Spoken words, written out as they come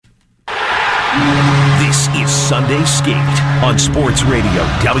This is Sunday Skate on Sports Radio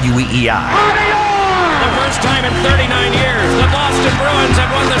WEEI. The first time in 39 years, the Boston Bruins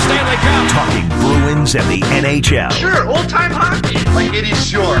have won the Stanley Cup. Talking Bruins and the NHL. Sure, old-time hockey. Like it is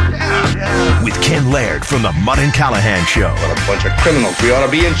sure. Yeah. With Ken Laird from the Mudd and Callahan Show. What a bunch of criminals. We ought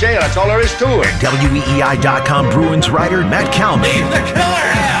to be in jail. That's all there is to it. WEEI.com Bruins writer Matt Kalman. He's the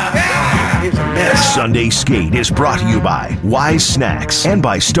killer. He's a mess. Sunday Skate is brought to you by Wise Snacks and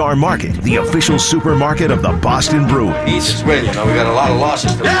by Star Market, the official supermarket of the Boston Bruins. East is win. You know, we got a lot of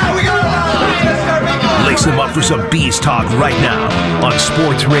losses. Yeah, we got a lot of losses. Lace them up for some Bees Talk right now on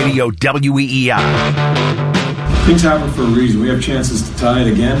Sports Radio WEEI. Things happen for a reason. We have chances to tie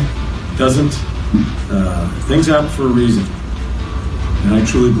it again. Doesn't. Things happen for a reason. And I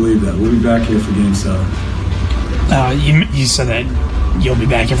truly believe that. We'll be back here for Game 7. You said that you'll be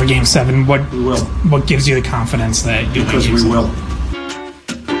back here for Game 7. We will. What gives you the confidence that you'll Because be we will.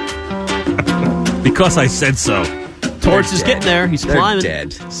 Because I said so. Torts is getting there. He's climbing. Dead.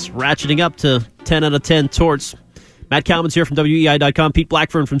 It's ratcheting up to 10 out of 10 Torts. Matt Kalman's here from WEEI.com. Pete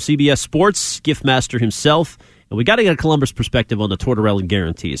Blackburn from CBS Sports, gift master himself. And we got to get a Columbus perspective on the Tortorella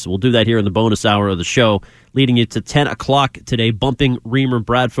guarantee. So we'll do that here in the bonus hour of the show, leading it to 10 o'clock today, bumping Reamer,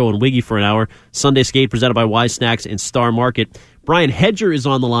 Bradfo, and Wiggy for an hour. Sunday Skate presented by Wise Snacks and Star Market. Brian Hedger is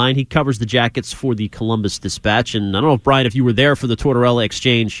on the line. He covers the Jackets for the Columbus Dispatch. And I don't know, Brian, if you were there for the Tortorella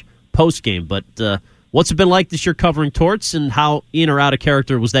exchange postgame, but what's it been like this year covering Torts, and how in or out of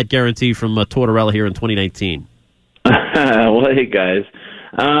character was that guarantee from Tortorella here in 2019? Well, hey, guys.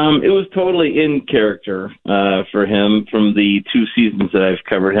 It was totally in character for him from the 2 seasons that I've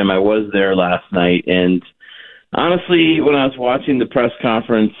covered him. I was there last night, and honestly, when I was watching the press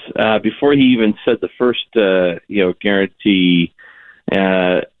conference, before he even said the first, guarantee,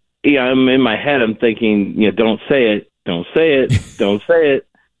 I'm in my head, I'm thinking, don't say it, don't say it, don't say it,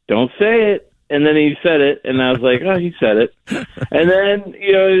 don't say it. And then he said it, and I was like, oh, he said it. And then,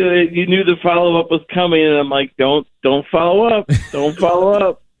 you knew the follow-up was coming, and I'm like, don't follow up. Don't follow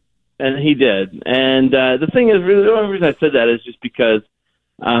up. And he did. And the thing is, really, the only reason I said that is just because,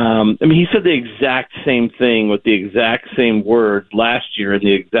 he said the exact same thing with the exact same words last year in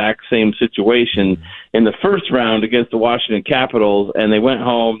the exact same situation in the first round against the Washington Capitals, and they went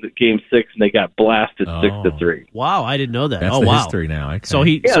home to Game 6, and they got blasted 6-3. Wow, I didn't know that. That's wow. history now. Okay. So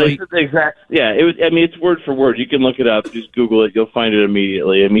he, the exact. Yeah, it was. It's word for word. You can look it up. Just Google it. You'll find it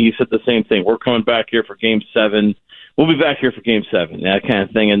immediately. He said the same thing. We're coming back here for Game 7. We'll be back here for Game 7. That kind of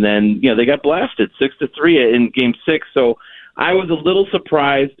thing. And then they got blasted 6-3 in Game 6. So I was a little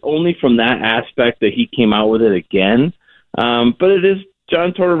surprised only from that aspect that he came out with it again. But it is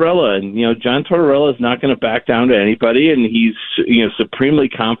John Tortorella, and John Tortorella is not going to back down to anybody, and he's supremely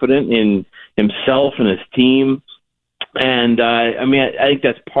confident in himself and his team. And I think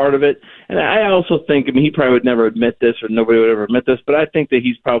that's part of it. And I also think, he probably would never admit this, or nobody would ever admit this, but I think that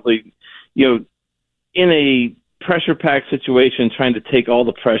he's probably, in a pressure-packed situation, trying to take all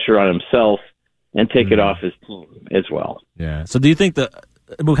the pressure on himself and take it off his team as well. Yeah. So do you think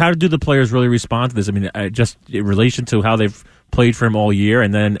how do the players really respond to this? Just in relation to how they've played for him all year,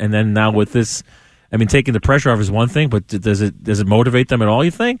 and then now with this, taking the pressure off is one thing, but does it motivate them at all,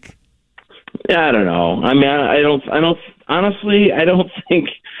 you think? Yeah, I don't know. I don't think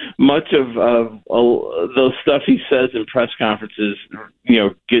much of the stuff he says in press conferences,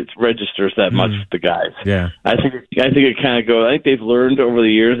 registers that much with the guys. Yeah. I think it kind of goes. I think they've learned over the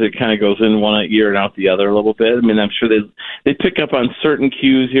years it kind of goes in one ear and out the other a little bit. I'm sure they pick up on certain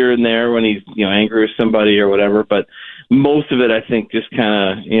cues here and there when he's angry with somebody or whatever, but most of it I think just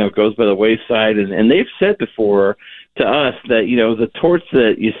kind of goes by the wayside. And they've said before to us that the torts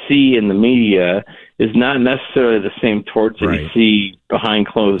that you see in the media is not necessarily the same torts that you see behind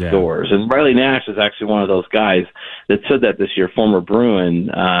closed doors. And Riley Nash is actually one of those guys that said that this year, former Bruin.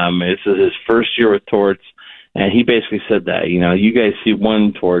 It's his first year with torts, and he basically said that, you guys see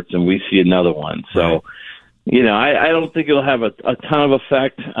one torts and we see another one. So, I don't think it'll have a ton of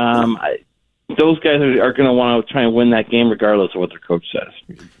effect. Those guys are going to want to try and win that game regardless of what their coach says.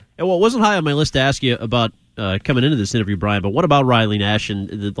 Well, it wasn't high on my list to ask you about coming into this interview, Brian, but what about Riley Nash and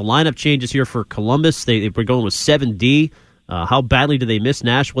the lineup changes here for Columbus? They were going with 7D. How badly do they miss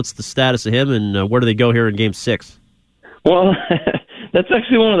Nash? What's the status of him, and where do they go here in Game 6? Well, that's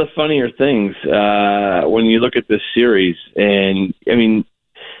actually one of the funnier things when you look at this series. And,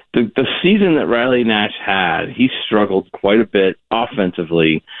 the season that Riley Nash had, he struggled quite a bit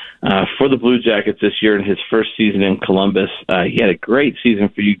offensively for the Blue Jackets this year in his first season in Columbus. He had a great season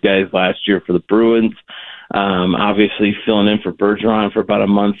for you guys last year for the Bruins. Obviously filling in for Bergeron for about a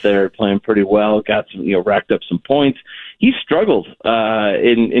month there, playing pretty well, got some, racked up some points. He struggled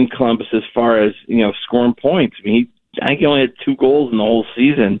in Columbus as far as, scoring points. I mean, I think he only had 2 goals in the whole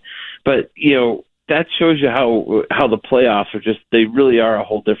season. But, that shows you how the playoffs are they really are a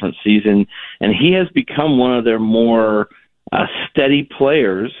whole different season. And he has become one of their more steady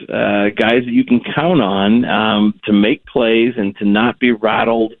players, guys that you can count on to make plays and to not be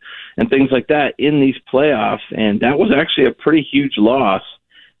rattled and things like that in these playoffs. And that was actually a pretty huge loss,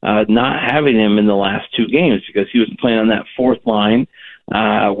 not having him in the last 2 games, because he was playing on that fourth line,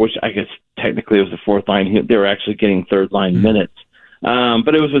 which I guess technically it was the fourth line. They were actually getting third line minutes.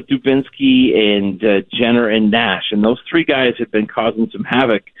 But it was with Dubinsky and Jenner and Nash, and those 3 guys had been causing some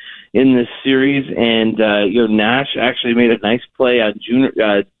havoc in this series. And Nash actually made a nice play on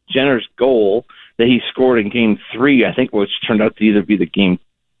Jenner's goal that he scored in Game 3, I think, which turned out to either be the game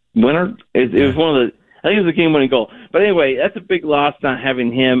winner. It was one of the. I think it was a game-winning goal. But anyway, that's a big loss not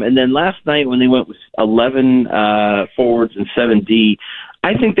having him. And then last night when they went with 11 forwards and 7D,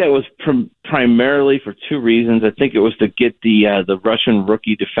 I think that was primarily for 2 reasons. I think it was to get the Russian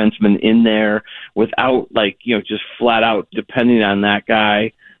rookie defenseman in there without, just flat out depending on that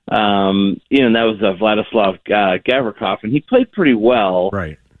guy. And that was Vladislav Gavrikov, and he played pretty well.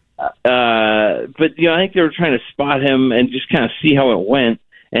 Right. But, I think they were trying to spot him and just kind of see how it went.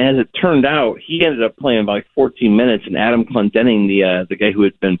 And as it turned out, he ended up playing about 14 minutes, and Adam Clendenning, the guy who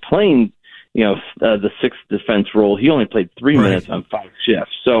had been playing the 6th defense role, he only played 3 minutes on 5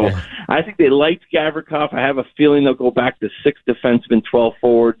 shifts. So I think they liked Gavrikov. I have a feeling they'll go back to 6 defensemen, 12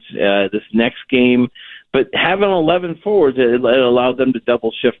 forwards this next game. But having 11 forwards, it allowed them to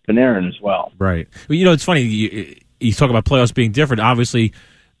double shift Panarin as well. Right. Well, it's funny. You talk about playoffs being different. Obviously,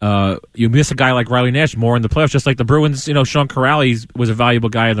 you miss a guy like Riley Nash more in the playoffs, just like the Bruins. Sean Kuraly was a valuable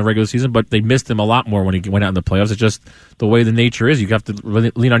guy in the regular season, but they missed him a lot more when he went out in the playoffs. It's just the way the nature is. You have to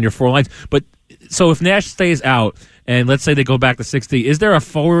lean on your 4 lines. But so if Nash stays out, and let's say they go back to 60, is there a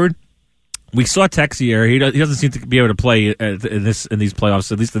forward? We saw Texier. He doesn't seem to be able to play in these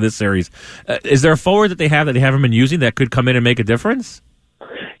playoffs, at least in this series. Is there a forward that they haven't been using that could come in and make a difference?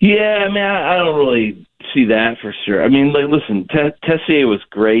 Yeah, I mean, I don't really see that for sure. I mean, listen, Tessier was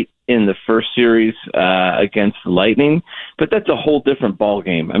great in the first series against the Lightning, but that's a whole different ball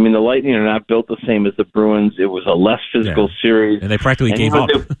game. I mean, the Lightning are not built the same as the Bruins. It was a less physical series, and they practically gave up.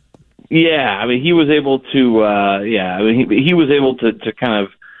 Yeah, I mean, he was able to. He was able to kind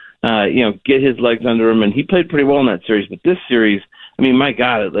of get his legs under him, and he played pretty well in that series. But this series, I mean, my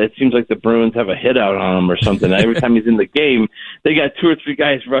God, it seems like the Bruins have a hit out on him or something. Every time he's in the game, they got 2 or 3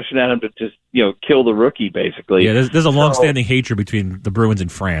 guys rushing at him to just, kill the rookie, basically. Yeah, there's a long-standing hatred between the Bruins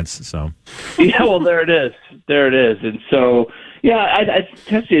and France. So. Yeah, well, there it is. And so, I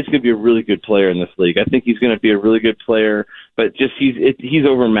Tessier is going to be a really good player in this league. I think he's going to be a really good player, but just he's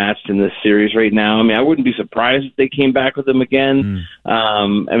overmatched in this series right now. I mean, I wouldn't be surprised if they came back with him again. I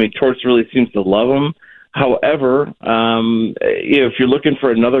mean, Torts really seems to love him. However, if you're looking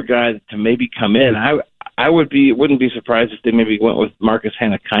for another guy to maybe come in, I wouldn't be surprised if they maybe went with Marcus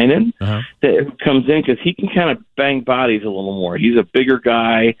Hannikainen who comes in, because he can kind of bang bodies a little more. He's a bigger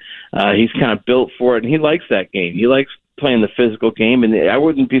guy. He's kind of built for it, and he likes that game. He likes playing the physical game, and I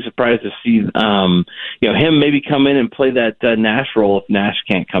wouldn't be surprised to see him maybe come in and play that Nash role if Nash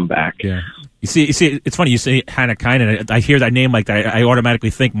can't come back. Yeah. You see, it's funny you say Hannikainen. I hear that name like that, I automatically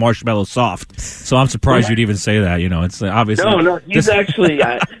think Marshmallow Soft. So I'm surprised you'd even say that. It's obviously no. He's actually,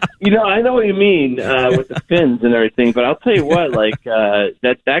 I know what you mean with the fins and everything. But I'll tell you what,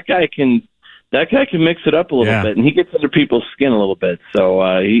 that guy can mix it up a little bit, and he gets under people's skin a little bit.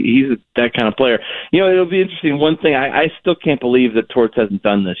 So he's that kind of player. It'll be interesting. One thing, I still can't believe that Torts hasn't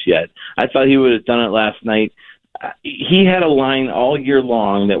done this yet. I thought he would have done it last night. He had a line all year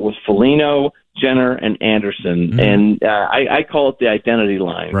long that was Foligno, Jenner, and Anderson, and I call it the identity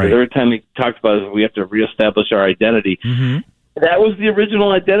line. Right. Every time we talked about it, we have to reestablish our identity. That was the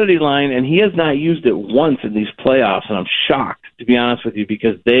original identity line, and he has not used it once in these playoffs, and I'm shocked, to be honest with you,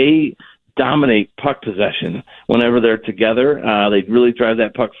 because they dominate puck possession whenever they're together. They really drive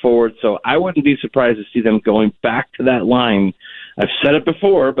that puck forward, so I wouldn't be surprised to see them going back to that line. I've said it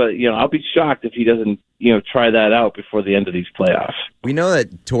before, but I'll be shocked if he doesn't try that out before the end of these playoffs. We know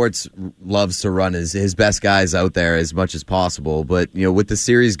that Torts loves to run his best guys out there as much as possible, but with the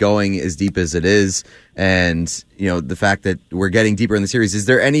series going as deep as it is, and the fact that we're getting deeper in the series, is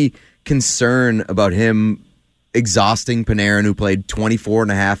there any concern about him exhausting Panarin, who played 24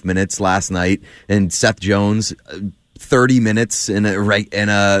 and a half minutes last night, and Seth Jones 30 minutes in a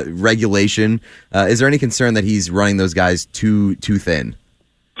regulation? Is there any concern that he's running those guys too thin?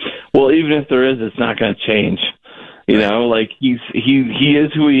 Well, even if there is, it's not going to change. You know, like he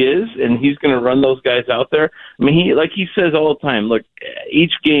is who he is, and he's going to run those guys out there. I mean, he says all the time, look,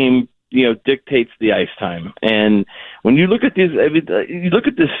 each game, dictates the ice time. And when you look at these, you look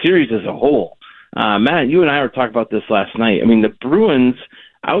at this series as a whole. Matt, you and I were talking about this last night. I mean, the Bruins,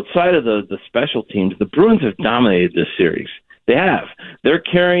 outside of the special teams, the Bruins have dominated this series. They have. They're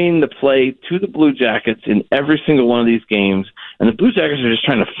carrying the play to the Blue Jackets in every single one of these games, and the Blue Jackets are just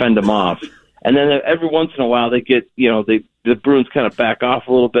trying to fend them off. And then every once in a while, they get, the Bruins kind of back off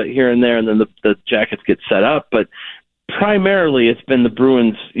a little bit here and there, and then the Jackets get set up. But primarily, it's been the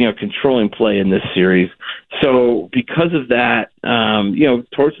Bruins, controlling play in this series. So because of that,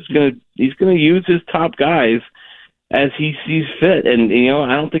 Torts he's going to use his top guys as he sees fit. And,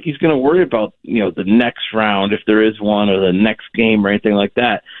 I don't think he's going to worry about, the next round, if there is one, or the next game or anything like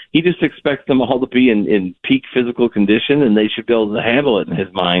that. He just expects them all to be in peak physical condition, and they should be able to handle it in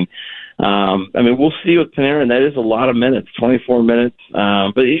his mind. We'll see with Panarin. That is a lot of minutes, 24 minutes.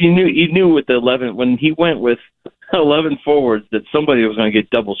 But he knew with the 11, when he went with 11 forwards, that somebody was going to get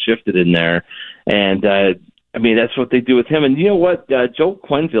double shifted in there. And, that's what they do with him. And you know what? Joe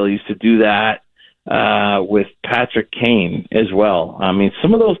Quenneville used to do that with Patrick Kane as well. I mean,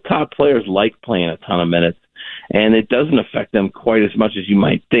 some of those top players like playing a ton of minutes, and it doesn't affect them quite as much as you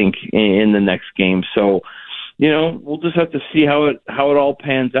might think in the next game. So, we'll just have to see how it all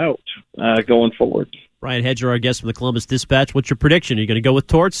pans out going forward. Brian Hedger, our guest from the Columbus Dispatch. What's your prediction? Are you going to go with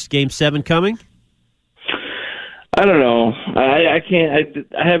Torts? Game 7 coming? I don't know. I can't.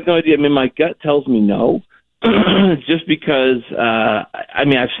 I have no idea. I mean, my gut tells me no, just because.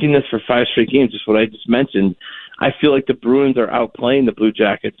 I've seen this for 5 straight games. Just what I just mentioned. I feel like the Bruins are outplaying the Blue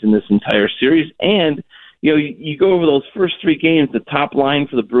Jackets in this entire series, and you go over those first 3 games. The top line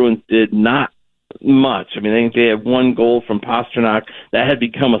for the Bruins did not much. I mean, they had 1 goal from Pastrnak. That had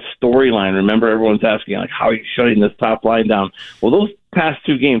become a storyline. Remember, everyone's asking, like, how are you shutting this top line down? Well, those past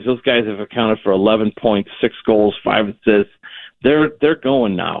 2 games, those guys have accounted for 11 points, 6 goals, 5 assists. They're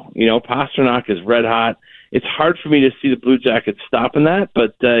going now. Pastrnak is red hot. It's hard for me to see the Blue Jackets stopping that,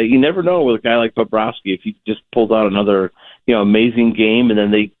 but you never know with a guy like Bobrovsky if he just pulls out another amazing game and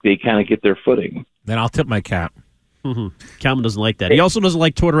then they kind of get their footing. Then I'll tip my cap. Mm-hmm. Calvin doesn't like that. He also doesn't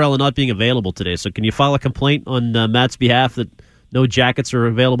like Tortorella not being available today. So can you file a complaint on Matt's behalf that no Jackets are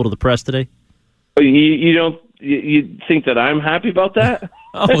available to the press today? You think that I'm happy about that?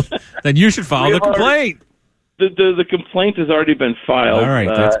 Oh, then you should file the complaint. The complaint has already been filed. All right,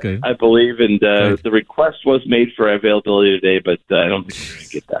 that's good. I believe, and the request was made for availability today, but I don't think we're going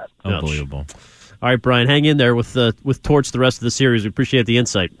to get that. Unbelievable. All right, Brian, hang in there with Torts the rest of the series. We appreciate the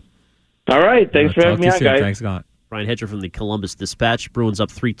insight. All right, thanks for having me on, guys. Thanks, Scott. Brian Hedger from the Columbus Dispatch. Bruins up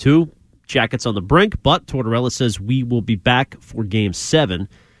 3-2. Jackets on the brink, but Tortorella says we will be back for Game 7.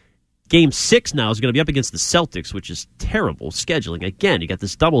 Game 6 now is going to be up against the Celtics, which is terrible scheduling. Again, you got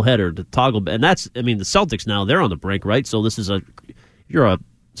this doubleheader to toggle, and the Celtics now, they're on the brink, right? So this is if you're a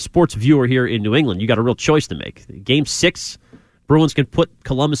sports viewer here in New England, you got a real choice to make. Game 6, Bruins can put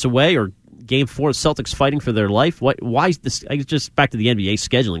Columbus away, or Game 4, Celtics fighting for their life. Why is this? Just back to the NBA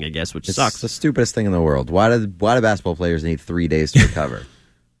scheduling, I guess, which sucks. It's the stupidest thing in the world. Why do basketball players need 3 days to recover?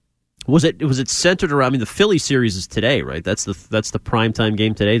 Was it centered around? I mean, the Philly series is today, right? That's the primetime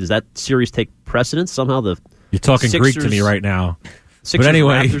game today. Does that series take precedence somehow? You're talking Sixers, Greek to me right now. Sixers, but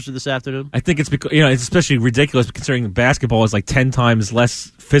anyway, Raptors are this afternoon. I think it's because it's especially ridiculous considering basketball is like 10 times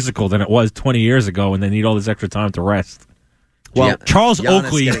less physical than it was 20 years ago, and they need all this extra time to rest. Well, Charles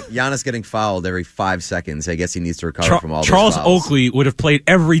Oakley... Giannis getting fouled every 5 seconds. I guess he needs to recover from all Charles those fouls. Oakley would have played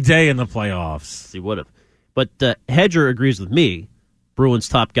every day in the playoffs. He would have. But Hedger agrees with me. Bruins'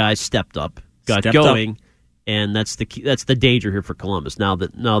 top guys stepped up, got going, and that's the danger here for Columbus. Now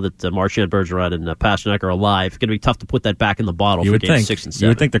that Marchand, Bergeron, and Pastrnak are alive, it's going to be tough to put that back in the bottle for Game 6 and 7. You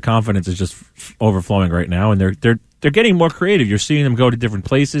would think the confidence is just overflowing right now, and they're getting more creative. You're seeing them go to different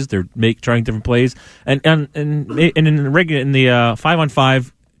places. They're trying different plays, and in the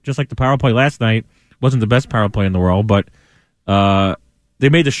 5-on-5, just like the power play last night, wasn't the best power play in the world, but they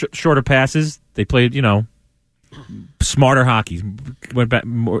made the shorter passes. They played, smarter hockey, went back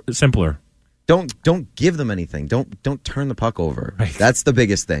more simpler. Don't give them anything. Don't turn the puck over. Right. That's the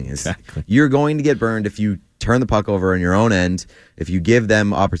biggest thing. Exactly. You're going to get burned if you turn the puck over on your own end. If you give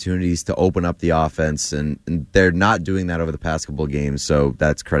them opportunities to open up the offense, and they're not doing that over the past couple of games. So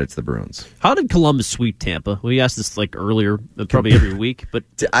that's credit to the Bruins. How did Columbus sweep Tampa? We asked this earlier, probably every week. But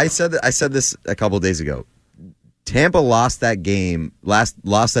I said this a couple of days ago. Tampa lost that game, lost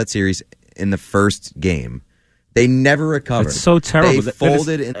that series in the first game. They never recovered. It's so terrible. They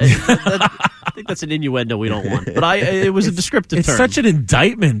folded. think that's an innuendo we don't want. But it was a descriptive It's term. such an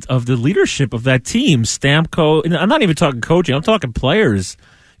indictment of the leadership of that team. Stamkos, and I'm not even talking coaching, I'm talking players.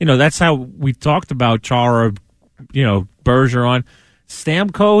 That's how we talked about Chara, Bergeron,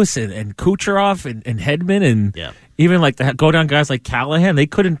 Stamkos, and Kucherov, and Hedman, and even like the go down guys like Callahan. They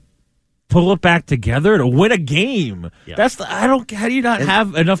couldn't pull it back together to win a game. Yeah. How do you not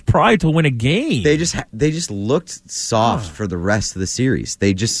have enough pride to win a game? They just looked soft for the rest of the series.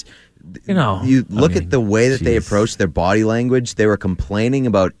 They just you look at the way that they approached their body language. They were complaining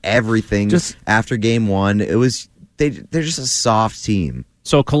about everything after game one. They're just a soft team.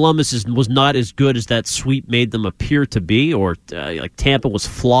 So Columbus was not as good as that sweep made them appear to be, or like Tampa was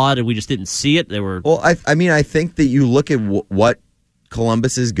flawed and we just didn't see it. They were. Well, I think that you look at what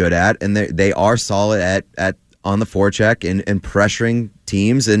Columbus is good at, and they are solid at on the forecheck and pressuring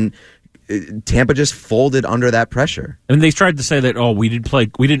teams, and Tampa just folded under that pressure. And they tried to say that we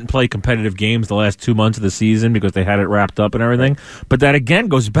didn't play competitive games the last 2 months of the season because they had it wrapped up and everything. But that again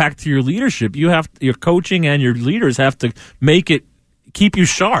goes back to your leadership. Your coaching and your leaders have to keep you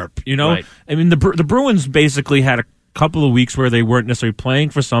sharp. Right. I mean, the Bruins basically had a couple of weeks where they weren't necessarily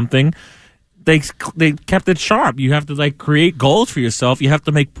playing for something. They kept it sharp. You have to create goals for yourself. You have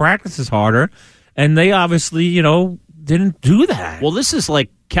to make practices harder, and they obviously didn't do that. Well, this is like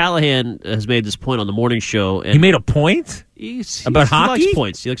Callahan has made this point on the morning show. And he made a point about hockey. He likes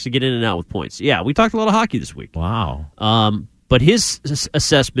points. He likes to get in and out with points. Yeah, we talked a lot of hockey this week. Wow. But his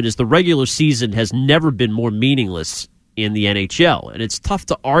assessment is the regular season has never been more meaningless in the NHL, and it's tough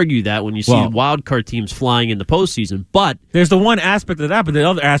to argue that when you see wild card teams flying in the postseason. But there's the one aspect of that, but the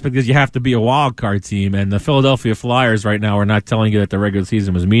other aspect is you have to be a wild card team, and the Philadelphia Flyers right now are not telling you that the regular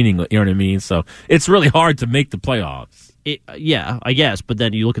season was meaningless. You know what I mean? So it's really hard to make the playoffs. Yeah, I guess. But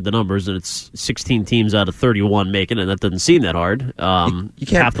then you look at the numbers, and it's 16 teams out of 31 making it, and that doesn't seem that hard. You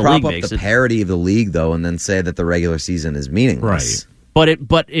can't prop up the parity of the league, though, and then say that the regular season is meaningless. Right. But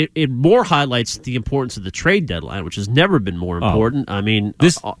it more highlights the importance of the trade deadline, which has never been more important. I mean,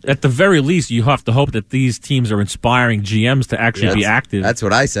 at the very least, you have to hope that these teams are inspiring GMs to actually be active. That's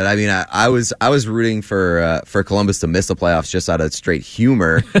what I said. I mean, I was rooting for Columbus to miss the playoffs just out of straight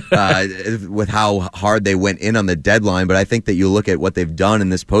humor with how hard they went in on the deadline. But I think that you look at what they've done in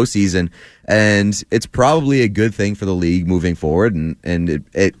this postseason, and it's probably a good thing for the league moving forward, and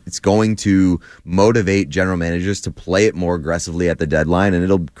it's going to motivate general managers to play it more aggressively at the deadline, and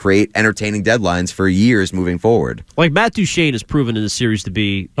it'll create entertaining deadlines for years moving forward. Like Matt Duchene has proven in the series to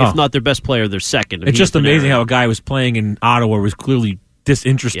be, if not their best player, their second. It's just amazing how a guy was playing in Ottawa was clearly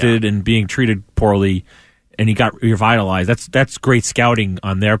disinterested and being treated poorly, and he got revitalized. That's great scouting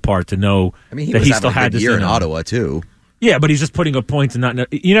on their part to know that he still had this year in Ottawa too. Yeah, but he's just putting up points and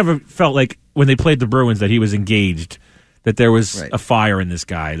not. You never felt like when they played the Bruins that he was engaged, that there was a fire in this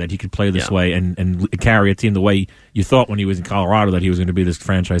guy, that he could play this way and carry a team the way you thought when he was in Colorado that he was going to be this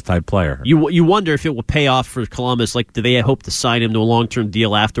franchise type player. You wonder if it will pay off for Columbus. Like, do they hope to sign him to a long-term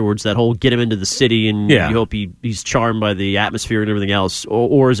deal afterwards? That whole get him into the city and you hope he's charmed by the atmosphere and everything else,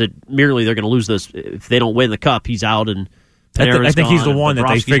 or is it merely they're going to lose this if they don't win the cup? He's out and. I think he's the one that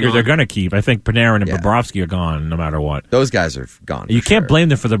they figure they're going to keep. I think Panarin and Bobrovsky are gone no matter what. Those guys are gone. You can't blame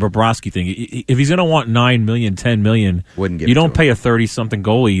them for the Bobrovsky thing. If he's going to want $9 million, $10 million, you don't pay a 30-something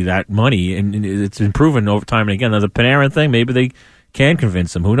goalie that money, and it's been proven over time and again. Now, the Panarin thing, maybe they can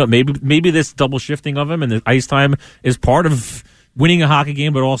convince him. Who knows? Maybe this double shifting of him and the ice time is part of winning a hockey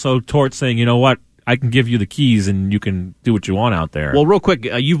game, but also towards saying, you know what? I can give you the keys, and you can do what you want out there. Well, real quick,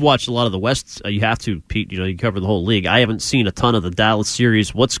 you've watched a lot of the West. You have to, Pete. You cover the whole league. I haven't seen a ton of the Dallas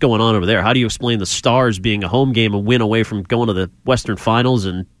series. What's going on over there? How do you explain the Stars being a home game, a win away from going to the Western Finals,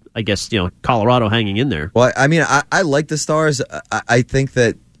 and I guess Colorado hanging in there? Well, I mean, I like the Stars. I think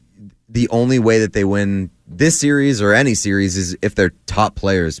that the only way that they win this series or any series is if their top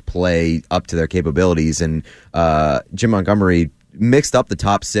players play up to their capabilities, and Jim Montgomery mixed up the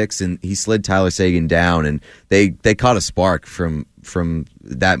top six, and he slid Tyler Seguin down, and they caught a spark from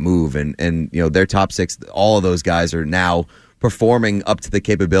that move, and their top six, all of those guys are now performing up to the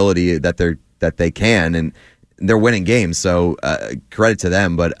capability that they can, and they're winning games. So credit to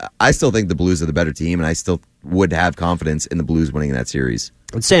them, but I still think the Blues are the better team, and I still would have confidence in the Blues winning that series.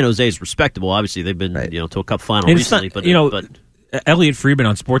 And San Jose is respectable. Obviously, they've been to a Cup final recently, but Elliot Friedman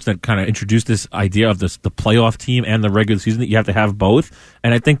on Sportsnet kind of introduced this idea of the playoff team and the regular season, that you have to have both.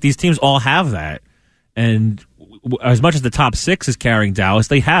 And I think these teams all have that. And as much as the top six is carrying Dallas,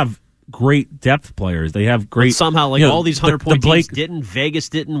 they have great depth players. They have great. But somehow, all these 100-point teams didn't. Vegas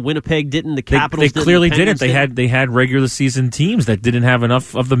didn't. Winnipeg didn't. The Capitals they clearly didn't. They had regular season teams that didn't have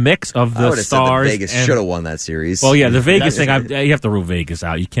enough of the mix of the stars. Said that Vegas should have won that series. Well, yeah, the Vegas thing. You have to rule Vegas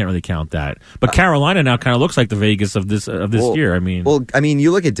out. You can't really count that. But Carolina now kind of looks like the Vegas of this year.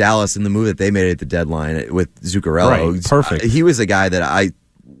 You look at Dallas and the move that they made at the deadline with Zuccarello. Right, perfect. He was a guy that I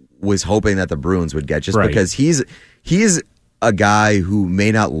was hoping that the Bruins would get, just because he's a guy who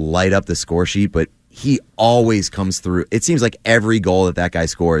may not light up the score sheet, but he always comes through. It seems like every goal that guy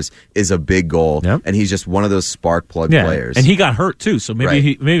scores is a big goal, and he's just one of those spark plug players. And he got hurt too, so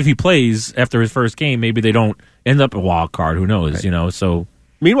maybe if he plays after his first game, maybe they don't end up a wild card. Who knows? So.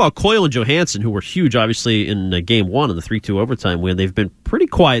 Meanwhile, Coyle and Johansson, who were huge, obviously, in Game 1 in the 3-2 overtime win, they've been pretty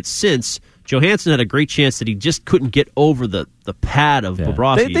quiet since. Johansson had a great chance that he just couldn't get over the pad of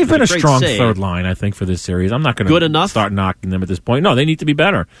Bobrovsky. They've been a strong third line, I think, for this series. I'm not going to start knocking them at this point. No, they need to be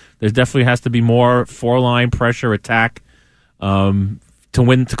better. There definitely has to be more four-line pressure attack to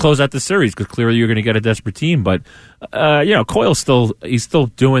close out the series, because clearly you're going to get a desperate team. But Coyle's still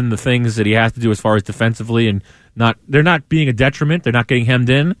doing the things that he has to do as far as defensively, and they're not being a detriment. They're not getting hemmed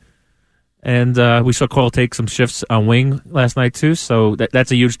in. And we saw Coyle take some shifts on wing last night too, so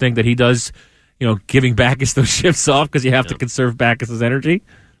that's a huge thing that he does. Giving Backes those shifts off, because you have to conserve Backes' energy.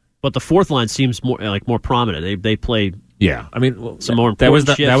 But the fourth line seems more prominent. They play. Yeah, some more important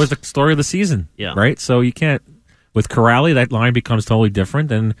shifts. That was the story of the season. Yeah, right. So you can't with Corrali, that line becomes totally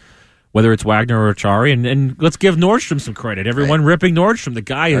different. And whether it's Wagner or Achari, and let's give Nordstrom some credit. Everyone ripping Nordstrom. The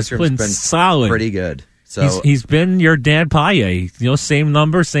guy has been solid, pretty good. So he's been your Dan Paille, same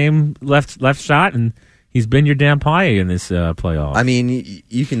number, same left shot, and he's been your Dan Paille in this playoff.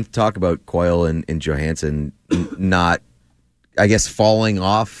 You can talk about Coyle and Johansson not, I guess, falling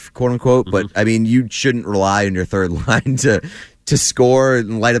off, quote unquote. But you shouldn't rely on your third line to score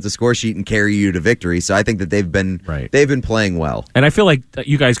and light up the score sheet and carry you to victory. So I think that they've been playing well. And I feel like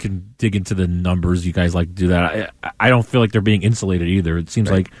you guys can dig into the numbers. You guys like to do that. I don't feel like they're being insulated either. It seems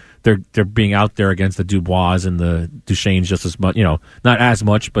like they're being out there against the Dubois and the Duchesnes just as much, not as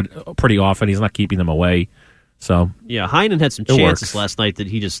much, but pretty often. He's not keeping them away. So yeah, Heinen had some chances last night that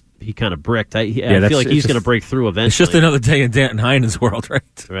he kind of bricked. I feel like he's going to break through eventually. It's just another day in Danton Heinen's world, right?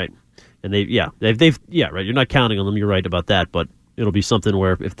 Right. And they've right. You're not counting on them. You're right about that, but it'll be something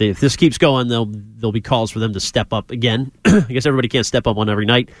where if this keeps going, there'll be calls for them to step up again. I guess everybody can't step up on every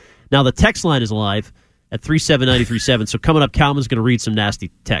night. Now the text line is alive at 37937. So coming up, Calvin's going to read some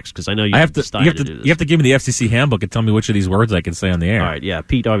nasty text, because I know you have to do this. You have to give me the FCC handbook and tell me which of these words I can say on the air. All right, yeah.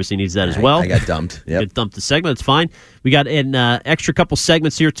 Pete obviously needs that as well. I got dumped. Yep. Get dumped the segment. It's fine. We got an extra couple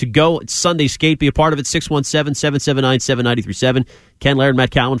segments here to go. It's Sunday Skate. Be a part of it. 617-779-7937. Ken Laird,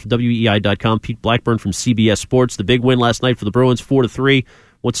 Matt Cowan from WEEI.com. Pete Blackburn from CBS Sports. The big win last night for the Bruins, 4-3.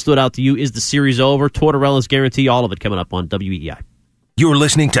 What stood out to you? Is the series over? Tortorella's guarantee. All of it coming up on WEEI. You're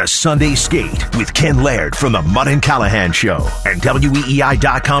listening to Sunday Skate with Ken Laird from the Mudd and Callahan Show and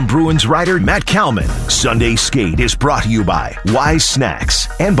WEEI.com Bruins writer Matt Kalman. Sunday Skate is brought to you by Wise Snacks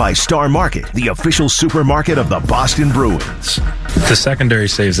and by Star Market, the official supermarket of the Boston Bruins. The secondary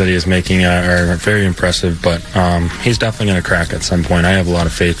saves that he is making are very impressive, but he's definitely going to crack at some point. I have a lot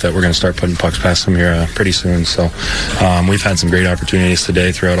of faith that we're going to start putting pucks past him here pretty soon. So we've had some great opportunities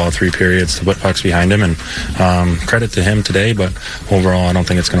today throughout all three periods to put pucks behind him, and credit to him today, but overall, I don't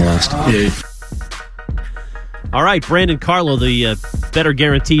think it's going to last. All right, Brandon Carlo, the better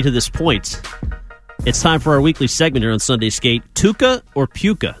guarantee to this point. It's time for our weekly segment here on Sunday Skate. Tuca or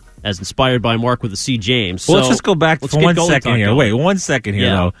Puka, as inspired by Mark with a C. James. Well, let's just go back for 1 second here. Wait, 1 second here,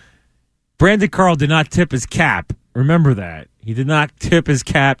 though. Brandon Carlo did not tip his cap. Remember that. He did not tip his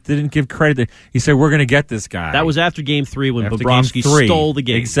cap, didn't give credit. He said, we're going to get this guy. That was after Game 3 when Bobrovsky stole the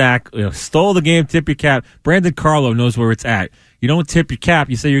game. Exactly. Stole the game, tip your cap. Brandon Carlo knows where it's at. You don't tip your cap.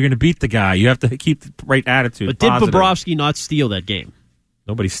 You say you're going to beat the guy. You have to keep the right attitude. But did Bobrovsky not steal that game?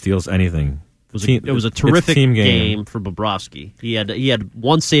 Nobody steals anything. It was a terrific game for Bobrovsky. He had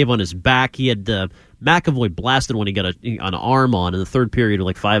one save on his back. He had McAvoy blasted when he got an arm on in the third period with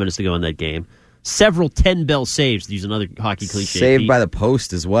like 5 minutes to go in that game. Several 10-bell saves, to use another hockey cliche. Saved by the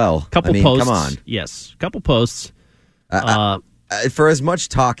post as well. Couple posts. Come on. Yes, couple posts. For as much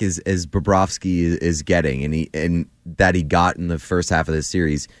talk as Bobrovsky is getting, and that he got in the first half of this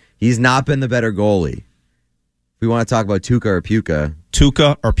series, he's not been the better goalie. If we want to talk about Tuca or Puka.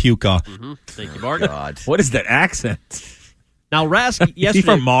 Tuca or Puka. Mm-hmm. Thank you, Mark. God. What is that accent? Now, Rask, yesterday... Is he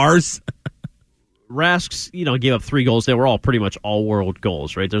from Mars? Rask's, gave up 3 goals. They were all pretty much all-world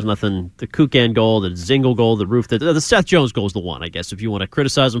goals, right? There's nothing... The Kukan goal, the Zingle goal, the Roof... The Seth Jones goal is the one, I guess, if you want to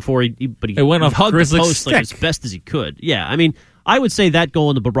criticize him for it. But he went off hugged Grizzly's the post stick. like as best as he could. Yeah, I would say that goal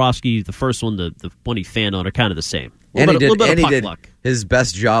and the Bobrovsky, the first one, the one he fanned on, are kind of the same. And he did luck. His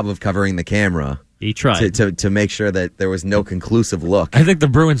best job of covering the camera. He tried to make sure that there was no conclusive look. I think the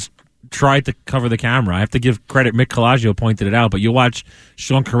Bruins tried to cover the camera. I have to give credit. Mick Colaggio pointed it out, but you watch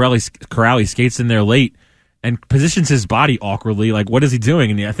Sean Corrali skates in there late and positions his body awkwardly. Like, what is he doing?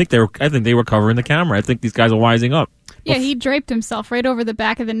 And I think they were covering the camera. I think these guys are wising up. Yeah, he draped himself right over the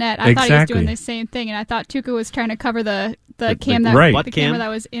back of the net. I thought he was doing the same thing, and I thought Tuukka was trying to cover the camera that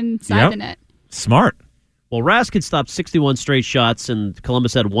was inside the net. Smart. Well, Rask had stopped 61 straight shots, and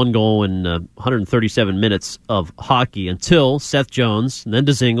Columbus had one goal in 137 minutes of hockey until Seth Jones, and then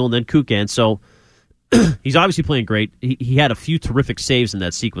Dzingel, and then Kukan. So he's obviously playing great. He had a few terrific saves in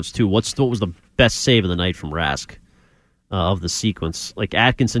that sequence, too. What was the best save of the night from Rask of the sequence? Like,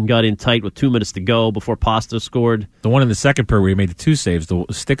 Atkinson got in tight with 2 minutes to go before Pasta scored. The one in the second period where he made the two saves, the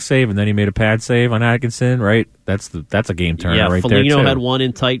stick save, and then he made a pad save on Atkinson, right? That's a game turner right there, too. Foligno had one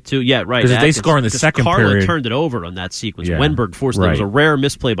in tight, too. Yeah, right. Because if they score in the second Carla period... turned it over on that sequence. Yeah. Wenberg forced it. It was a rare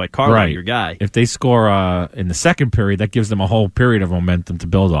misplay by Carla, your guy. If they score in the second period, that gives them a whole period of momentum to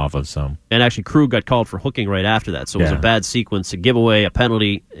build off of. So. And actually, Krug got called for hooking right after that. So it was a bad sequence, a giveaway, a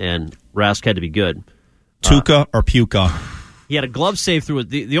penalty, and Rask had to be good. Tuukka or Puka? He had a glove save through it.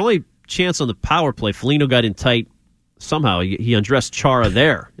 The only chance on the power play, Foligno got in tight. Somehow he undressed Chara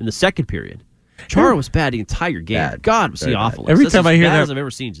there in the second period. Chara was bad the entire game. Bad. God, was he awful. Every time I hear that, I've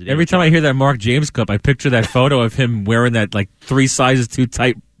ever seen today. Every time I hear that Mark James Cup, I picture that photo of him wearing that like 3 sizes too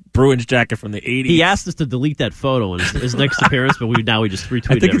tight Bruins jacket from the 80s. He asked us to delete that photo in his next appearance, but we just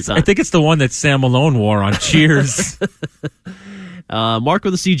retweet it every time. I think it's the one that Sam Malone wore on Cheers. Mark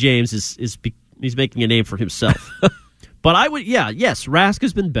with the C. James he's making a name for himself. But Rask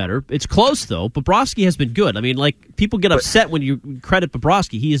has been better. It's close, though. Bobrovsky has been good. I mean, like, people get upset when you credit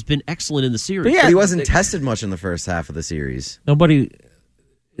Bobrovsky. He has been excellent in the series. But he wasn't tested much in the first half of the series. Nobody...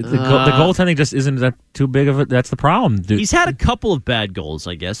 The goaltending just isn't that too big of it. That's the problem, dude. He's had a couple of bad goals,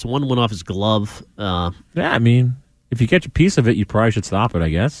 I guess. One went off his glove. I mean... If you catch a piece of it, you probably should stop it, I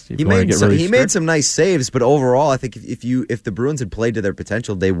guess. He made some nice saves, but overall, I think if the Bruins had played to their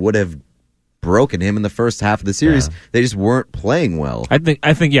potential, they would have broken him in the first half of the series. Yeah. They just weren't playing well. I think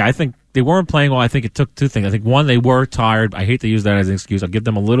they weren't playing well. I think it took two things. I think one, they were tired. I hate to use that as an excuse. I'll give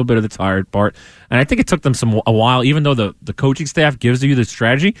them a little bit of the tired part. And I think it took them a while, even though the coaching staff gives you the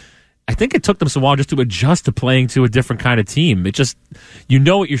strategy. I think it took them some while just to adjust to playing to a different kind of team. It just, you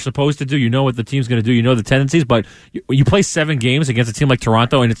know what you're supposed to do. You know what the team's going to do. You know the tendencies. But you play 7 games against a team like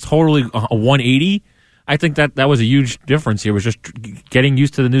Toronto, and it's totally a 180. I think that was a huge difference here. Was just getting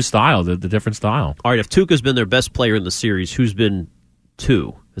used to the new style, the different style. All right, if Tuukka's been their best player in the series, who's been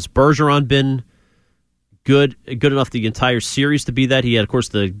 2? Has Bergeron been good enough the entire series to be that? He had, of course,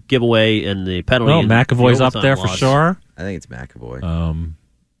 the giveaway and the penalty. No, McAvoy's up there for sure. I think it's McAvoy.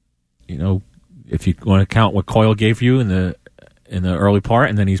 If you want to count what Coyle gave you in the early part,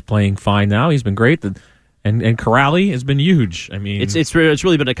 and then he's playing fine now, he's been great. And Corrali has been huge. I mean, it's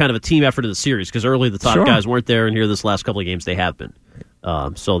really been a kind of a team effort in the series because early the top guys weren't there, and here this last couple of games they have been.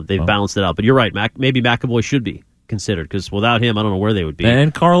 So they've balanced it out. But you're right, maybe McAvoy should be considered because without him, I don't know where they would be.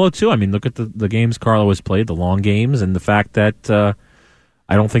 And Carlo too. I mean, look at the games Carlo has played, the long games, and the fact that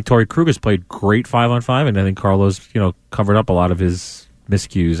I don't think Torrey Krug has played great 5-on-5, and I think Carlo's covered up a lot of his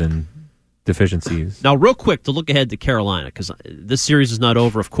miscues and deficiencies. Now, real quick, to look ahead to Carolina, because this series is not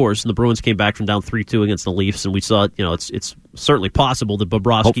over, of course, and the Bruins came back from down 3-2 against the Leafs, and we saw, it's certainly possible that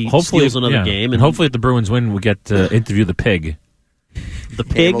Bobrovsky steals another game. And hopefully if the Bruins win, we get to interview the pig. The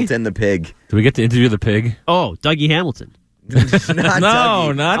pig? Hamilton the pig. Do we get to interview the pig? Oh, Dougie Hamilton. Not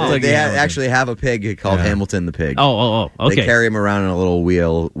Dougie. Not Dougie. They actually have a pig called Hamilton the pig. Oh, okay. They carry him around in a little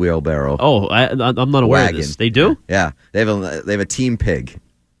wheelbarrow. Oh, I'm not aware of this. They do? Yeah. They have a team pig.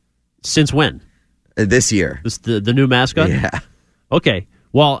 Since when? This year. The new mascot? Yeah. Okay.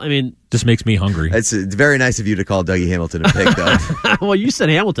 Well, I mean... This makes me hungry. It's very nice of you to call Dougie Hamilton a pig, though. Well, you said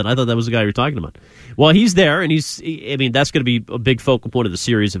Hamilton. I thought that was the guy you were talking about. Well, he's there, and that's going to be a big focal point of the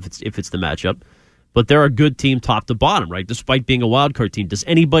series if it's the matchup. But they're a good team top to bottom, right? Despite being a wild card team. Does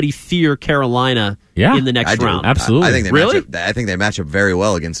anybody fear Carolina in the next round? Absolutely. I think they match up very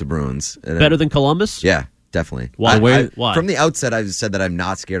well against the Bruins. Better than Columbus? Yeah. Definitely. Why? From the outset, I've said that I'm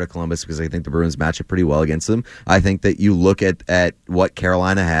not scared of Columbus because I think the Bruins match up pretty well against them. I think that you look at what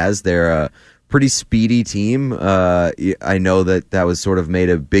Carolina has. They're a pretty speedy team. I know that was sort of made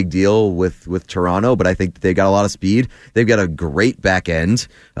a big deal with Toronto, but I think they got a lot of speed. They've got a great back end.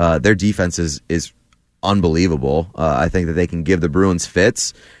 Their defense is unbelievable. I think that they can give the Bruins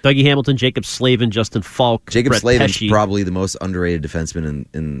fits. Dougie Hamilton, Jacob Slavin, Justin Falk, Jacob Brett Slavin's Pesce. probably the most underrated defenseman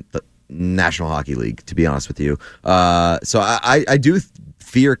in National Hockey League, to be honest with you. So I do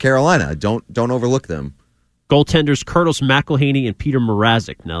fear Carolina. Don't overlook them. Goaltenders Curtis McElhaney and Peter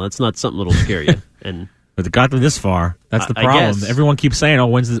Mrazek. Now, that's not something that'll scare you. But they got them this far. That's the problem. Everyone keeps saying, "Oh,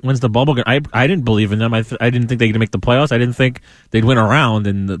 when's the bubble?" I didn't believe in them. I didn't think they could make the playoffs. I didn't think they'd win a round,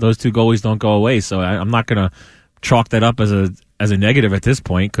 and those two goalies don't go away. So I'm not going to chalk that up as a negative at this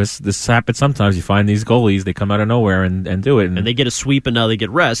point, because this happens sometimes. You find these goalies, they come out of nowhere and do it. And they get a sweep, and now they get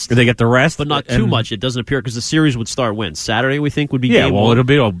rest. They get the rest. But not too much. It doesn't appear, because the series would start when? Saturday, we think, would be game one?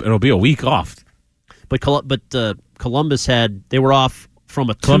 It'll be a week off. But Columbus they were off from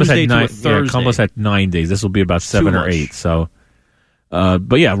a Tuesday to a Thursday. Yeah, Columbus had 9 days. This will be about 7 or 8. So,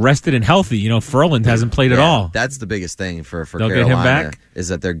 but yeah, rested and healthy. Ferland hasn't played at all. That's the biggest thing for They'll Carolina, get him back? is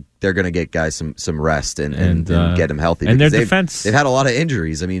that they're going to get guys some rest and get him healthy. And their defense, they've had a lot of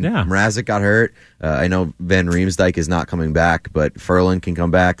injuries. I mean, Mrazek got hurt. I know Van Riemsdyk is not coming back, but Ferland can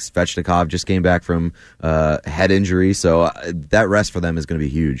come back. Svechnikov just came back from head injury, so that rest for them is going to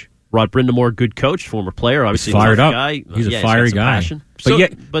be huge. Rod Brindamore, good coach, former player, obviously fired a tough up. guy. He's a fiery guy. Passion.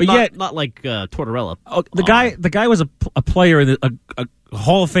 But yet, not like Tortorella. The guy was a player in a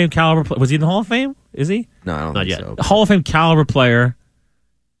Hall of Fame caliber. Was he in the Hall of Fame? Is he? No, I don't not think yet. So. A Hall of Fame caliber player,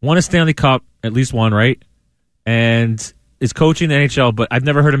 won a Stanley Cup, at least one, right? And is coaching the NHL, but I've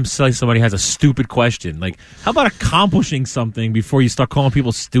never heard him say somebody has a stupid question. Like, how about accomplishing something before you start calling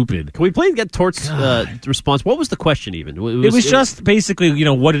people stupid? Can we please get Tort's response? What was the question even? It was just basically,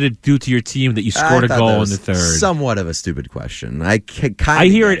 what did it do to your team that you scored a goal in the third? Somewhat of a stupid question. I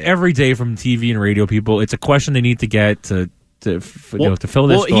hear it every day from TV and radio people. It's a question they need to get to fill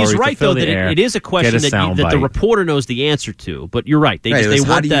their stories. Well, he's right, though, that it is a question that the reporter knows the answer to. But you're right. They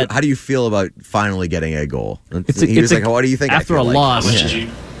want that. How do you feel about finally getting a goal? He was like, what do you think? After a loss. How much did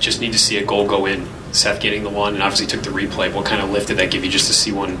you just need to see a goal go in? Seth getting the one, and obviously took the replay. What kind of lift did that give you just to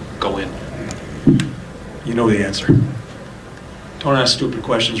see one go in? You know the answer. Don't ask stupid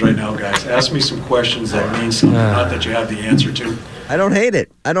questions right now, guys. Ask me some questions that mean something, not that you have the answer to. I don't hate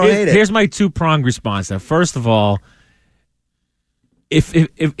it. Here's my two-pronged response. Now, first of all, If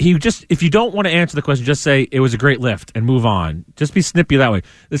you don't want to answer the question, just say it was a great lift and move on. Just be snippy that way.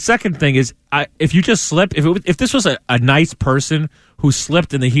 The second thing is, if you just slip, if this was a nice person who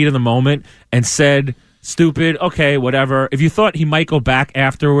slipped in the heat of the moment and said stupid, okay, whatever. If you thought he might go back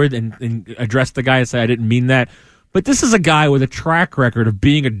afterward and address the guy and say I didn't mean that, but this is a guy with a track record of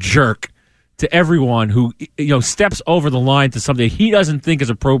being a jerk to everyone who steps over the line to something he doesn't think is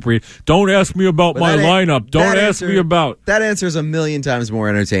appropriate. Don't ask me about my lineup. Don't ask me about... That answer is a million times more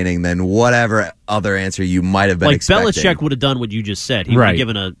entertaining than whatever other answer you might have been expecting. Like Belichick would have done what you just said. He would have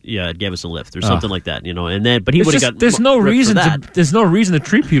given gave us a lift or something like that, but he would have got there's no reason to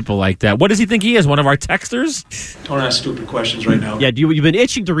treat people like that. What does he think he is, one of our texters? Don't ask stupid questions right now. Yeah, you've been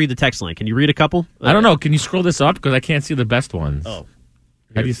itching to read the text line. Can you read a couple? I don't know. Can you scroll this up? Because I can't see the best ones. Oh.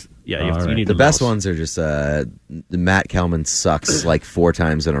 You need the best ones are just Matt Kalman sucks like 4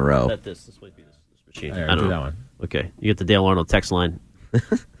 times in a row. This might be this machine. I don't know. That one. Okay, you get the Dale Arnold text line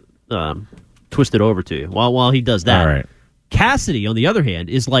twisted over to you while he does that. All right. Cassidy, on the other hand,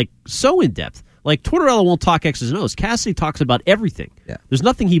 is like so in depth. Like Tortorella won't talk X's and O's. Cassidy talks about everything. Yeah. There's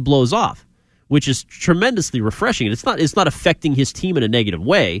nothing he blows off, which is tremendously refreshing. And it's not affecting his team in a negative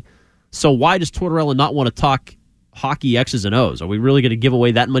way. So why does Tortorella not want to talk hockey X's and O's? Are we really going to give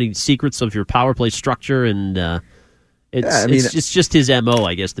away that many secrets of your power play structure? And it's just his MO,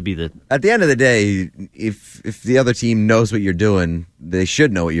 I guess, to be the... At the end of the day, if the other team knows what you're doing, they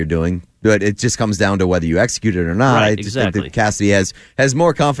should know what you're doing. But it just comes down to whether you execute it or not. Right, I just exactly. think that Cassidy has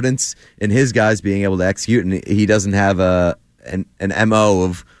more confidence in his guys being able to execute, and he doesn't have an MO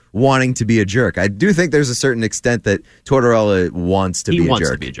of wanting to be a jerk. I do think there's a certain extent that Tortorella wants to be a jerk. He wants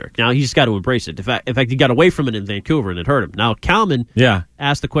to be a jerk. Now, he's got to embrace it. In fact, he got away from it in Vancouver, and it hurt him. Now, Kalman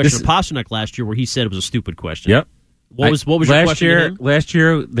asked the question of Pasternak last year where he said it was a stupid question. Yep. What was your question to him? Last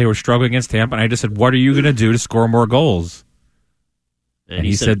year, they were struggling against Tampa, and I just said, what are you going to do to score more goals? And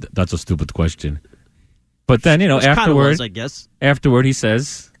he said, that's a stupid question. But then, afterward, I guess. Afterward, he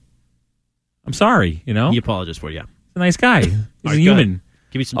says, I'm sorry, He apologized for it, yeah. He's a nice guy. He's a human.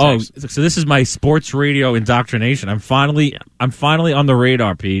 Give me some text. So this is my sports radio indoctrination. I'm finally on the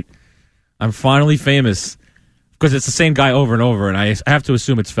radar, Pete. I'm finally famous because it's the same guy over and over, and I have to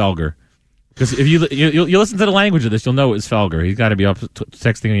assume it's Felger. Because if you listen to the language of this, you'll know it's Felger. He's got to be up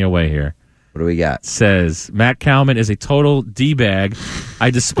texting me away here. What do we got? Says, Matt Kalman is a total D-bag.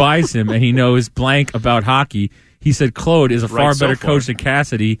 I despise him, and he knows blank about hockey. He said Claude is a far better coach than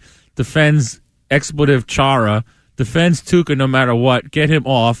Cassidy. Defends expletive Chara. Defends Tuukka no matter what. Get him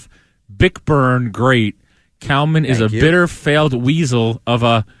off. Bickburn, great. Kalman is a bitter, failed weasel of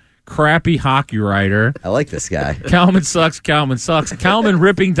a crappy hockey writer. I like this guy. Kalman sucks. Kalman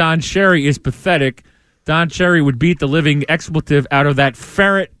ripping Don Cherry is pathetic. Don Cherry would beat the living expletive out of that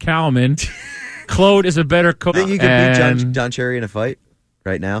ferret Kalman. Claude is a better coach. Think you could beat Don Cherry in a fight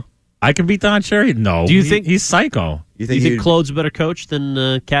right now? I can beat Don Cherry? No. Do you think he's psycho? You think Claude's a better coach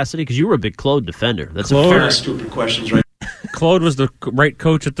than Cassidy? Because you were a big Claude defender. That's Claude, a fair stupid questions, right? Claude was the right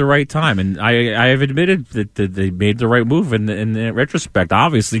coach at the right time, and I have admitted that they made the right move in retrospect.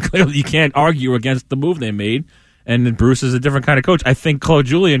 Obviously, clearly, you can't argue against the move they made, and Bruce is a different kind of coach. I think Claude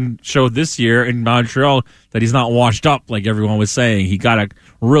Julien showed this year in Montreal that he's not washed up like everyone was saying. He got a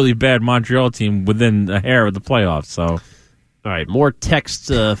really bad Montreal team within a hair of the playoffs, so... All right, more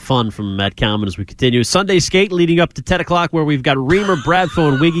text fun from Matt Kalman as we continue. Sunday skate leading up to 10 o'clock where we've got Reamer,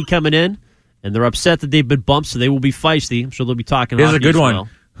 Bradfo, and Wiggy coming in, and they're upset that they've been bumped, so they will be feisty. I'm sure they'll be talking Here's a good one. Well.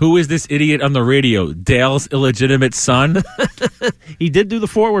 Who is this idiot on the radio? Dale's illegitimate son? He did do the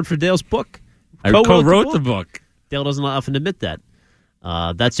foreword for Dale's book. I co-wrote the book. Dale doesn't often admit that.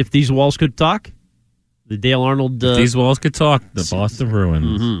 That's If These Walls Could Talk. The Dale Arnold... If These Walls Could Talk, the Boston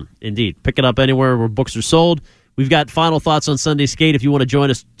Bruins. Mm-hmm. Indeed. Pick it up anywhere where books are sold. We've got final thoughts on Sunday skate. If you want to join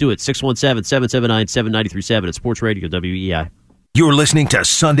us, do it. 617-779-7937 at Sports Radio WEI. You're listening to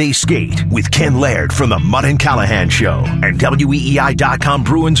Sunday Skate with Ken Laird from the Mudd and Callahan Show and WEEI.com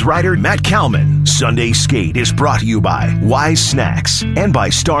Bruins writer Matt Kalman. Sunday Skate is brought to you by Wise Snacks and by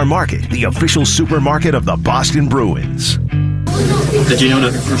Star Market, the official supermarket of the Boston Bruins. Did you know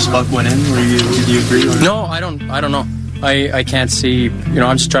that the first puck went in? Did you agree? No, I don't know. I can't see.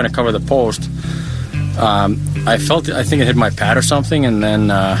 I'm just trying to cover the post. I think it hit my pad or something, and then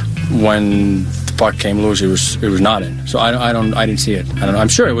when the puck came loose, it was not in. So I didn't see it. I don't know. I'm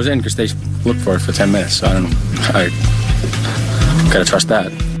sure it was in because they looked for it for 10 minutes. So I don't know. I gotta trust that.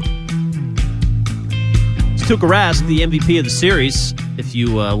 It's Tuukka Rask, the MVP of the series. If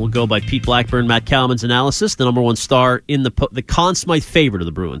you will go by Pete Blackburn, Matt Kalman's analysis, the number one star in the Conn Smythe favorite of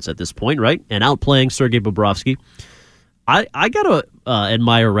the Bruins at this point, right? And outplaying Sergei Bobrovsky. I gotta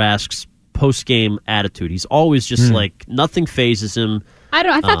admire Rask's post-game attitude. He's always just like nothing phases him.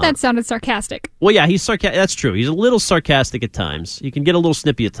 I thought that sounded sarcastic. Well, yeah, he's sarcastic. That's true. He's a little sarcastic at times. He can get a little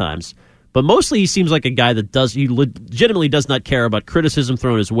snippy at times. But mostly he seems like a guy that he legitimately does not care about criticism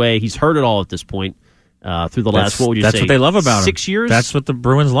thrown his way. He's heard it all at this point through the last, what would you say? That's what they love about him. 6 years? That's what the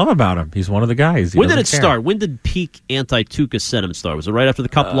Bruins love about him. He's one of the guys. When did it start? When did peak anti-Tuukka sentiment start? Was it right after the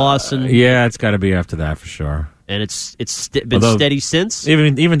Cup loss? Yeah, it's got to be after that for sure. And it's been steady since?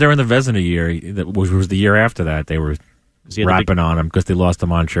 Even during the Vezina year, which was the year after that, they were rapping on him because they lost to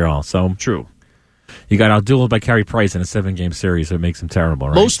Montreal. So true. He got outdueled by Carey Price in a 7-game series, so it makes him terrible,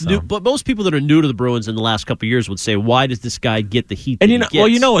 right? But most people that are new to the Bruins in the last couple of years would say, why does this guy get the heat and that he gets? Well,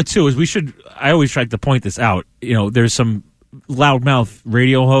 you know what, too, is I always try to point this out. There's some loudmouth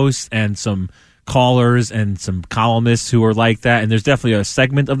radio hosts and some callers and some columnists who are like that, and there's definitely a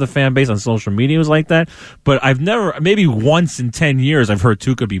segment of the fan base on social media who's like that, but I've never, maybe once in 10 years, I've heard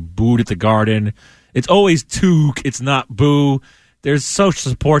Tuukka be booed at the Garden. It's always Tuuk, it's not boo. There's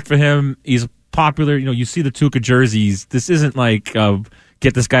social support for him. He's popular. You see the Tuukka jerseys. This isn't like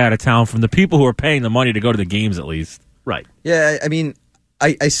get this guy out of town from the people who are paying the money to go to the games, at least. Right. Yeah, I mean,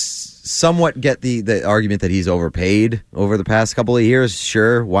 I somewhat get the argument that he's overpaid over the past couple of years.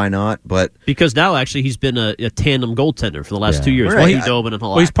 Sure, why not? But because now actually he's been a tandem goaltender for the last 2 years. Right. Dobin and Halak.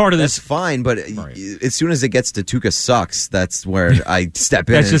 Well, he's part of this. That's fine, but as soon as it gets to Tuukka sucks, that's where I step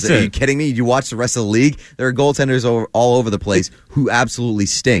in. Are you kidding me? You watch the rest of the league? There are goaltenders all over the place who absolutely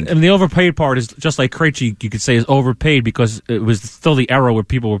stink. And the overpaid part is just like Krejci, you could say, is overpaid because it was still the era where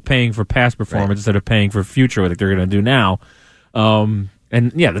people were paying for past performance instead of paying for future, like they're going to do now.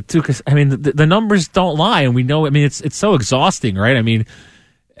 And yeah, the Tuukka, I mean, the numbers don't lie, and we know. I mean, it's so exhausting, right? I mean,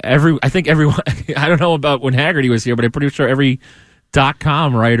 I think everyone. I don't know about when Haggerty was here, but I'm pretty sure every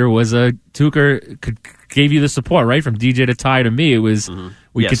 .com writer was a Tuukka gave you the support, right? From DJ to Ty to me, it was.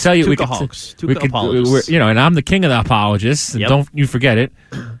 We could tell you Tuukka apologists. And I'm the king of the apologists. And don't you forget it.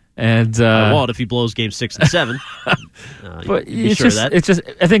 And Walt, if he blows game 6 and 7, but it's just.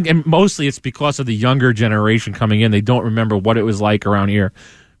 I think, and mostly it's because of the younger generation coming in. They don't remember what it was like around here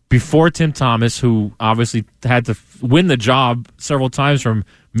before Tim Thomas, who obviously had to win the job several times from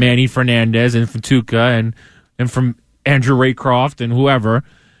Manny Fernandez and from Tuukka and from Andrew Raycroft and whoever,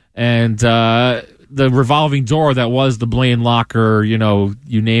 and the revolving door that was the Blaine Locker.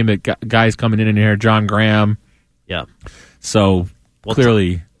 You name it, guys coming in here, John Graham. Yeah. So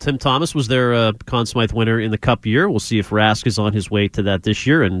clearly. Tim Thomas was their Conn Smythe winner in the Cup year. We'll see if Rask is on his way to that this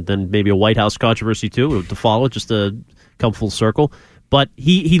year, and then maybe a White House controversy too to follow, just to come full circle. But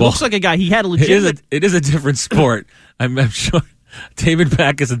he looks like a guy. He had a legitimate. It is a different sport. I'm sure. David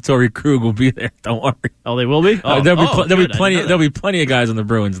Backus and Torrey Krug will be there. Don't worry. Oh, they will be? There'll be plenty of guys on the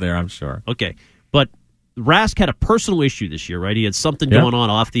Bruins there, I'm sure. Okay. But Rask had a personal issue this year, right? He had something going on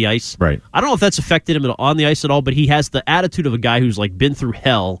off the ice. Right. I don't know if that's affected him on the ice at all, but he has the attitude of a guy who's like been through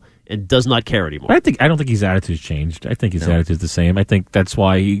hell and does not care anymore. I don't think his attitude's changed. I think his attitude's the same. I think that's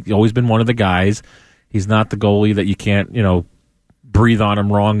why he's always been one of the guys. He's not the goalie that you can't, breathe on him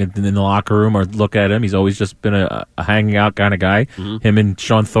wrong in the locker room or look at him. He's always just been a hanging out kind of guy. Mm-hmm. Him and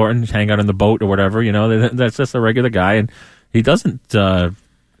Sean Thornton hang out on the boat or whatever. That's just a regular guy, and he doesn't. I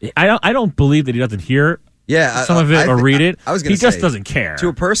don't believe that he doesn't hear. Some of it or read it. I was going to say, he just doesn't care. To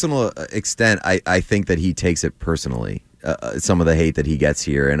a personal extent, I think that he takes it personally. Some of the hate that he gets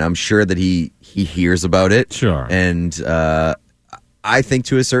here, and I'm sure that he hears about it. Sure, and I think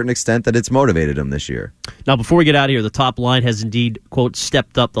to a certain extent that it's motivated him this year. Now, before we get out of here, the top line has indeed, quote,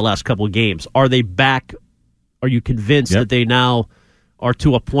 stepped up the last couple of games. Are they back? Are you convinced that they now are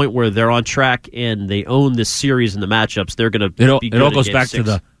to a point where they're on track and they own this series and the matchups? They're going to be good. It all goes back to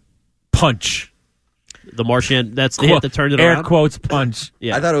the punch. The Marchand, that's the hit that turned it around? Air quotes punch.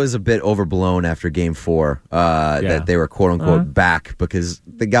 Yeah. I thought it was a bit overblown after Game 4 that they were quote-unquote back because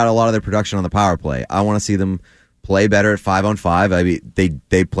they got a lot of their production on the power play. I want to see them play better at 5-on-5. I mean,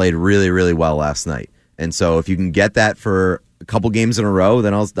 they played really, really well last night. And so if you can get that for a couple games in a row,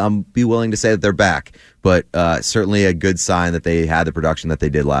 then I'll be willing to say that they're back. But certainly a good sign that they had the production that they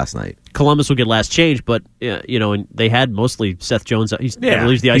did last night. Columbus will get last change, but and they had mostly Seth Jones. He never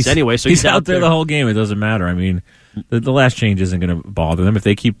leaves the ice anyway, so he's out there the whole game. It doesn't matter. I mean, the last change isn't going to bother them if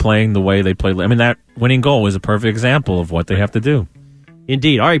they keep playing the way they played. I mean, that winning goal is a perfect example of what they have to do.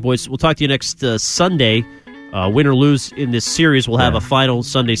 Indeed. All right, boys. We'll talk to you next Sunday. Win or lose in this series, we'll have a final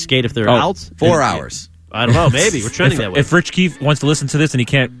Sunday skate if they're out. 4 hours. I don't know. Maybe. We're trending that way. If Rich Keefe wants to listen to this and he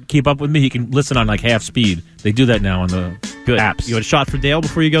can't keep up with me, he can listen on like half speed. They do that now on the apps. You want a shot for Dale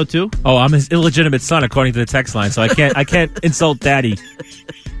before you go too? Oh, I'm his illegitimate son according to the text line, so I can't insult Daddy.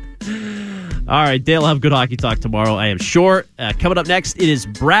 All right, Dale will have good hockey talk tomorrow, I am sure. Coming up next, it is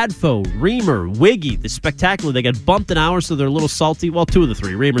Bradfo, Reamer, Wiggy, the Spectacular. They got bumped an hour, so they're a little salty. Well, 2 of the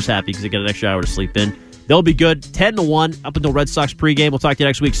 3. Reamer's happy because they got an extra hour to sleep in. They'll be good. 10-1 up until Red Sox pregame. We'll talk to you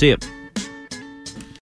next week. See you.